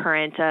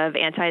undercurrent of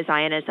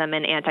anti-Zionism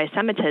and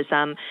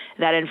anti-Semitism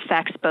that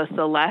infects both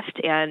the left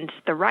and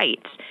the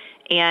right.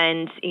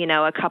 And,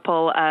 a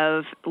couple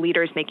of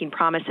leaders making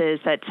promises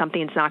that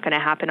something's not going to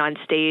happen on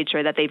stage,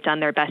 or that they've done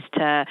their best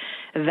to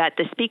vet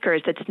the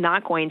speakers, that's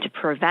not going to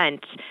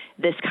prevent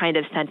this kind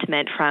of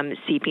sentiment from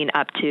seeping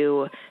up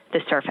to the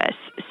surface.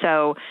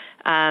 So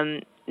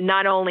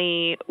not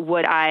only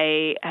would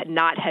I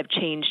not have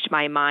changed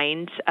my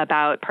mind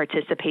about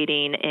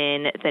participating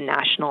in the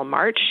National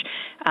March,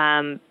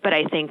 but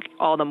I think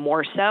all the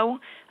more so,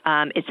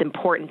 it's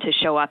important to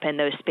show up in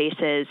those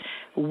spaces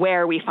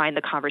where we find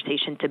the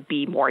conversation to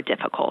be more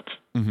difficult.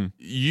 Mm-hmm.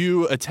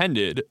 You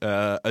attended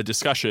a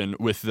discussion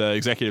with the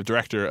executive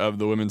director of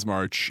the Women's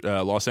March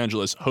Los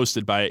Angeles,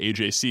 hosted by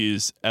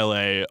AJC's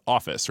LA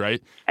office,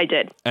 right? I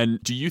did.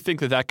 And do you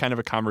think that kind of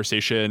a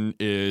conversation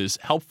is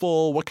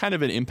helpful? What kind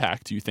of an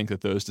impact do you think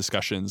that those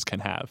discussions can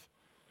have?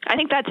 I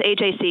think that's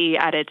AJC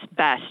at its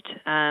best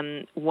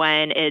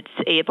when it's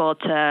able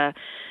to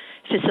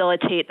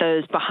facilitate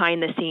those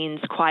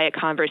behind-the-scenes quiet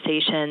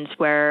conversations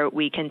where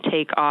we can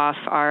take off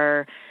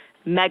our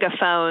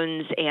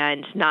megaphones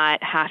and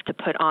not have to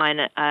put on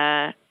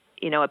a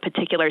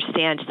particular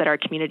stance that our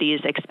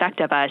communities expect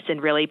of us,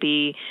 and really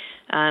be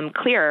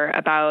clear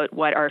about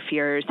what our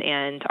fears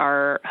and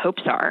our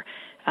hopes are.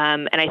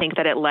 And I think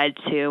that it led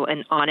to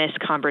an honest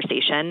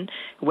conversation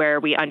where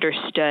we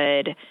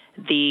understood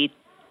the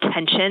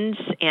tensions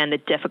and the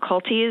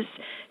difficulties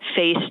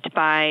faced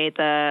by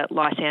the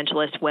Los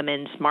Angeles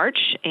Women's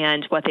March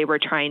and what they were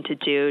trying to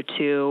do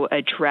to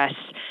address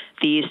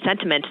these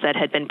sentiments that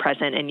had been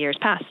present in years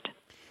past.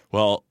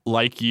 Well,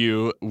 like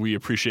you, we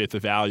appreciate the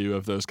value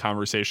of those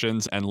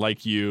conversations. And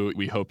like you,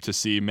 we hope to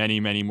see many,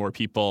 many more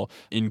people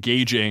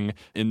engaging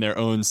in their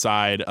own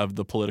side of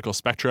the political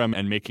spectrum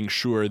and making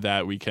sure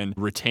that we can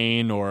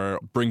retain or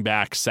bring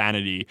back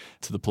sanity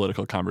to the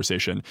political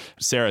conversation.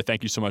 Sarah,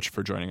 thank you so much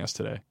for joining us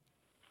today.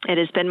 It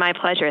has been my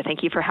pleasure.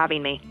 Thank you for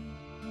having me.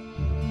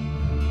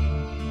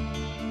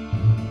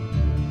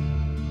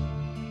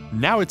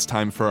 Now it's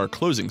time for our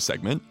closing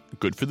segment,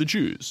 Good for the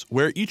Jews,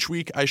 where each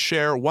week I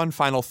share one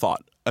final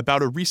thought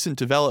about a recent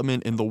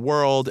development in the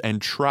world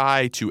and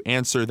try to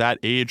answer that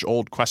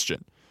age-old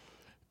question.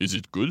 Is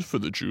it good for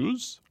the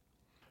Jews?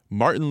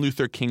 Martin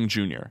Luther King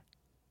Jr.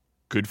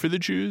 good for the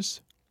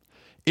Jews?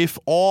 If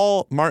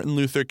all Martin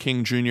Luther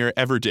King Jr.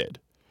 ever did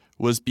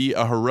was be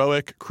a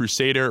heroic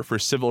crusader for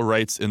civil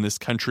rights in this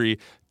country,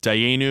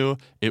 Dayenu,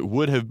 it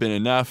would have been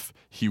enough.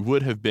 He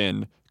would have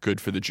been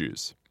good for the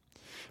Jews.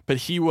 But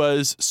he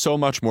was so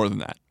much more than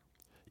that,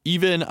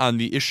 even on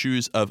the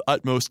issues of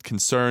utmost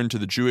concern to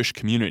the Jewish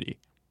community.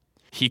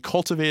 He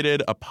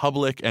cultivated a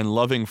public and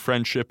loving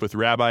friendship with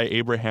Rabbi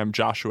Abraham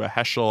Joshua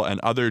Heschel and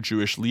other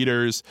Jewish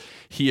leaders.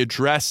 He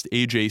addressed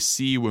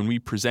AJC when we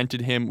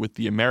presented him with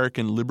the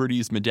American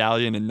Liberties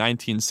Medallion in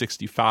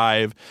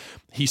 1965.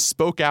 He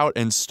spoke out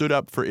and stood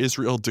up for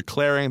Israel,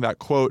 declaring that,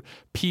 quote,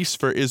 peace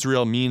for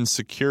Israel means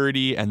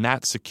security, and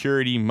that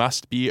security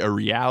must be a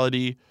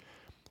reality.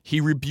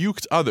 He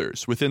rebuked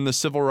others within the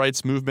civil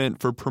rights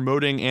movement for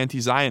promoting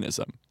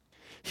anti-Zionism.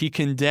 He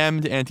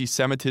condemned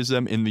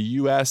anti-Semitism in the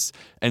U.S.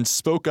 and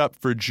spoke up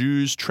for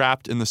Jews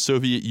trapped in the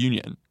Soviet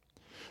Union.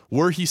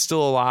 Were he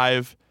still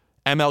alive,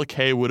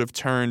 MLK would have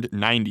turned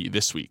 90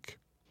 this week.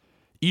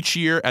 Each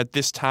year at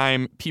this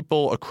time,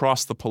 people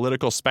across the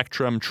political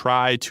spectrum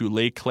try to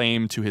lay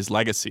claim to his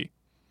legacy.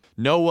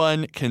 No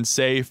one can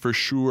say for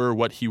sure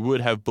what he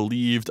would have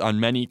believed on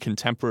many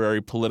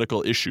contemporary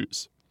political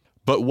issues.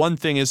 But one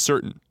thing is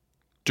certain.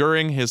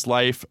 During his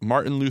life,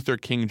 Martin Luther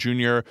King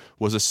Jr.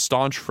 was a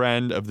staunch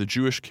friend of the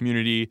Jewish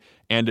community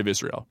and of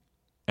Israel.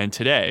 And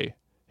today,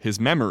 his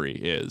memory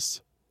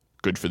is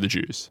good for the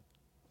Jews.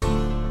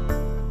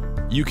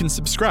 You can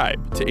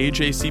subscribe to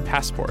AJC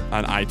Passport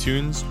on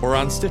iTunes or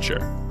on Stitcher.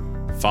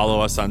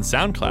 Follow us on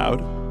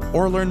SoundCloud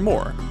or learn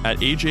more at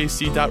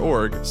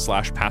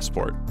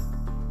ajc.org/passport.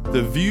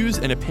 The views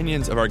and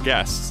opinions of our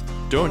guests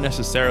don't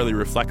necessarily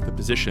reflect the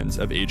positions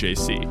of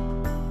AJC.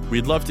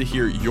 We'd love to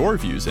hear your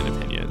views and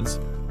opinions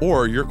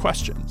or your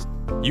questions.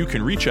 You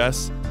can reach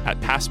us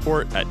at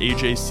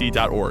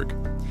passport@ajc.org.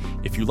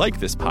 If you like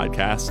this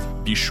podcast,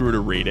 be sure to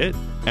rate it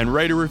and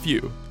write a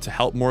review to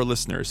help more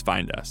listeners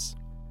find us.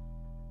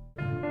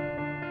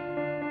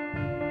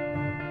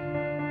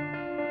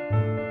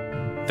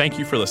 Thank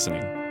you for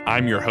listening.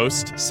 I'm your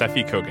host,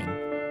 Seffi Kogan.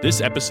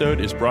 This episode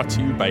is brought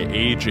to you by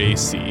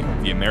AJC,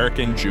 the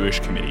American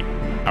Jewish Committee.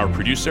 Our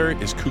producer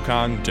is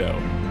Kukang Do.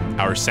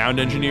 Our sound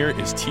engineer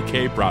is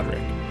TK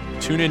Broderick.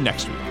 Tune in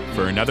next week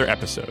for another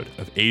episode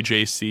of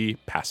AJC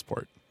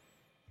Passport.